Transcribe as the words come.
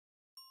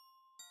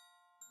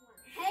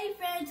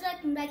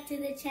welcome back to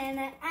the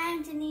channel.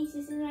 I'm Jannise,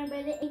 this is my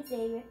brother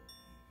Xavier.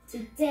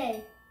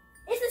 Today,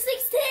 it's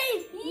the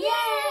 16th!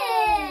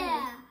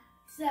 Yeah!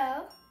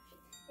 So,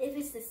 if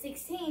it's the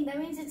 16th, that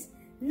means it's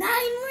 9 more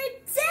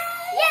days!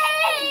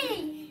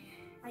 Yay!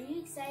 Are you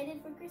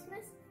excited for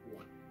Christmas?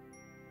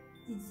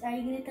 Yeah. Are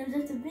you gonna thumbs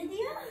up the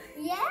video?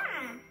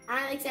 Yeah!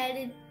 I'm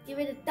excited. Give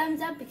it a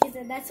thumbs up because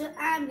that's what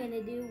I'm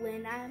gonna do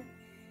when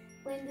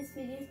this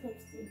video is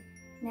posted.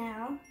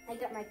 Now, I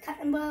got my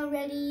cotton ball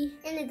ready.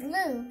 And the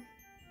glue.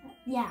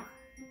 Yeah.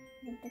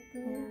 With the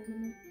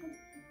glue.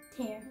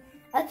 Tear.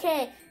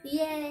 Okay,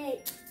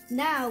 yay.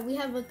 Now, we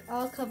have it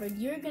all covered.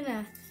 You're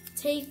gonna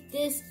take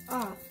this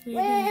off. Wait.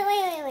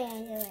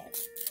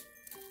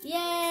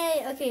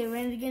 Yay. Okay,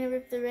 we're gonna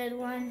rip the red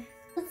one.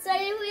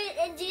 Sorry,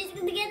 and she's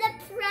gonna get a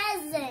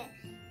present.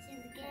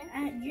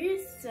 You're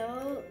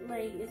so,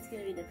 like, it's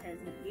gonna be the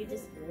present. You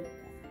just do it.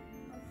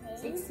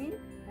 Okay. 16?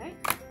 Alright.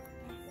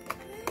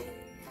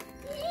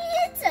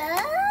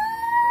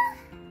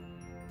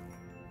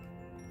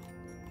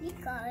 You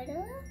got it.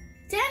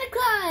 Santa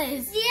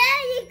Claus! Yeah,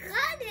 you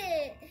got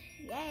it.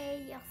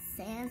 Yay,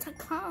 Santa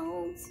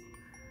Claus.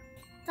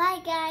 Bye,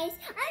 guys.